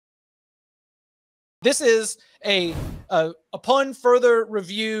This is upon further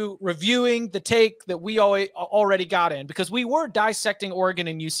reviewing the take that we already got in, because we were dissecting Oregon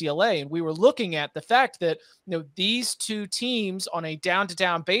and UCLA, and we were looking at the fact that these two teams on a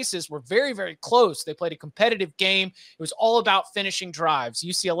down-to-down basis were very, very close. They played a competitive game. It was all about finishing drives.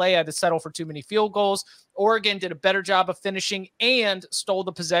 UCLA had to settle for too many field goals. Oregon did a better job of finishing and stole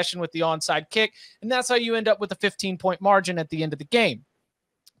the possession with the onside kick, and that's how you end up with a 15-point margin at the end of the game.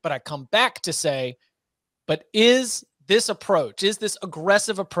 But I come back to say, but is this approach, is this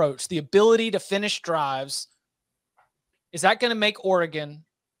aggressive approach, the ability to finish drives, is that going to make Oregon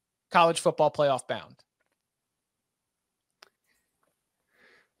college football playoff bound?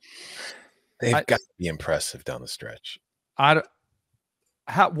 They've got to be impressive down the stretch.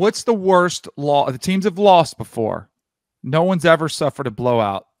 What's the worst the teams have lost before? No one's ever suffered a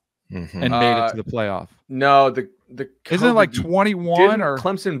blowout and made it to the playoff. No, isn't it like 21 or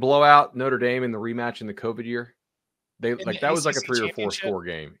Clemson blowout Notre Dame in the rematch in the COVID year? That was like a 3 or 4 score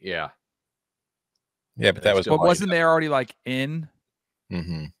game. Yeah. Yeah, but that was. But wasn't they already like in?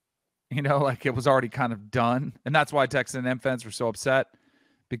 Mm-hmm. It was already kind of done, and that's why Texas A&M fans were so upset,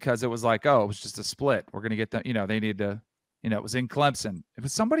 because it was like, oh, it was just a split. We're gonna get them. They need to. It was in Clemson. If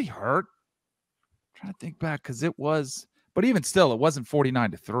was somebody hurt, I'm trying to think back, because it was. But even still, it wasn't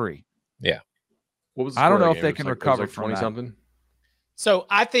 49-3. Yeah. What was? I don't know if they can recover from 20 something. So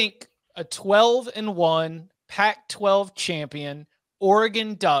I think a 12-1 Pac-12 champion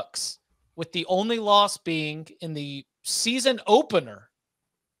Oregon Ducks, with the only loss being in the season opener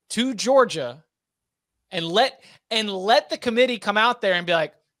to Georgia, and let the committee come out there and be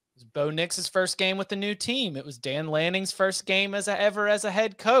like, it was Bo Nix's first game with the new team. It was Dan Lanning's first game as a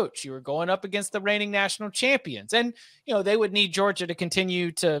head coach. You were going up against the reigning national champions. And, they would need Georgia to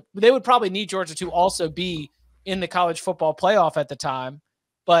continue to – they would probably need Georgia to also be in the college football playoff at the time.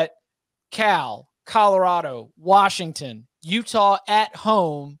 But Cal, Colorado, Washington, Utah at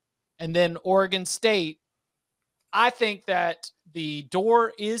home, and then Oregon State, I think that the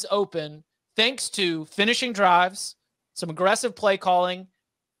door is open thanks to finishing drives, some aggressive play calling,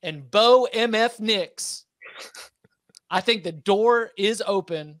 and Bo MF Nix. I think the door is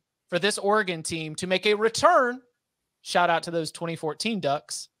open for this Oregon team to make a return. Shout out to those 2014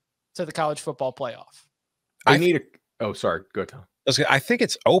 Ducks to the college football playoff. Sorry. Go ahead, Tom. I think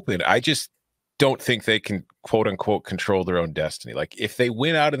it's open. I just don't think they can, quote unquote, control their own destiny. Like, if they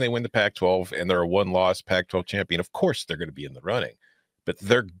win out and they win the Pac-12 and they're a one-loss Pac-12 champion, of course they're going to be in the running. But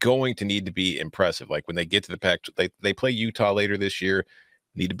they're going to need to be impressive. Like, when they get to the Pac-12, they play Utah later this year,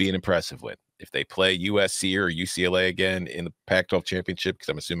 need to be an impressive win. If they play USC or UCLA again in the Pac-12 championship, because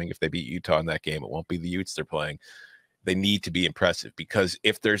I'm assuming if they beat Utah in that game, it won't be the Utes they're playing. They need to be impressive, because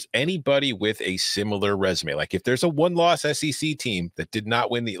if there's anybody with a similar resume, like if there's a one-loss SEC team that did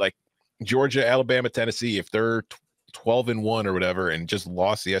not win like Georgia, Alabama, Tennessee, if they're 12-1 or whatever and just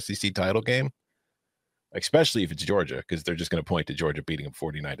lost the SEC title game, especially if it's Georgia, because they're just going to point to Georgia beating them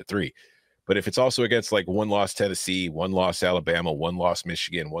 49-3. But if it's also against like one-loss Tennessee, one-loss Alabama, one-loss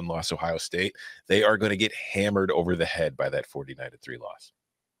Michigan, one-loss Ohio State, they are going to get hammered over the head by that 49-3 loss.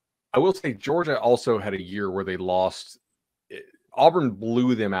 I will say Georgia also had a year where they lost. Auburn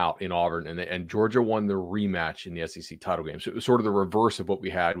blew them out in Auburn, and Georgia won the rematch in the SEC title game. So it was sort of the reverse of what we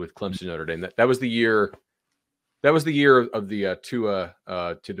had with Clemson Notre Dame. That was the year. That was the year of the Tua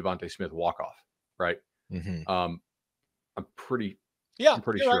to Devontae Smith walk-off, right? Mm-hmm. I'm pretty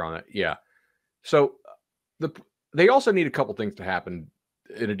sure on that. Yeah. So they also need a couple things to happen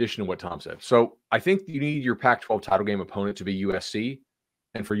in addition to what Tom said. So I think you need your Pac-12 title game opponent to be USC,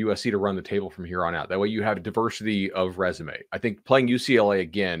 and for USC to run the table from here on out. That way you have a diversity of resume. I think playing UCLA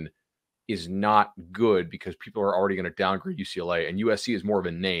again is not good, because people are already going to downgrade UCLA, and USC is more of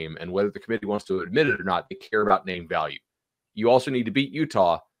a name, and whether the committee wants to admit it or not, they care about name value. You also need to beat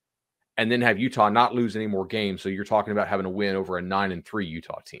Utah and then have Utah not lose any more games. So you're talking about having a win over a 9-3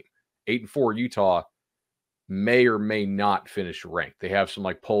 Utah team. 8-4 Utah may or may not finish ranked. They have some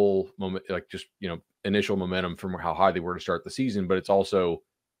like poll moment, like just, initial momentum from how high they were to start the season, but it's also,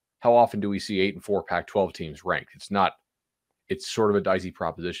 how often do we see 8-4 Pac-12 teams ranked? It's sort of a dicey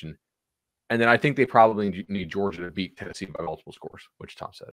proposition. And then I think they probably need Georgia to beat Tennessee by multiple scores, which Tom said.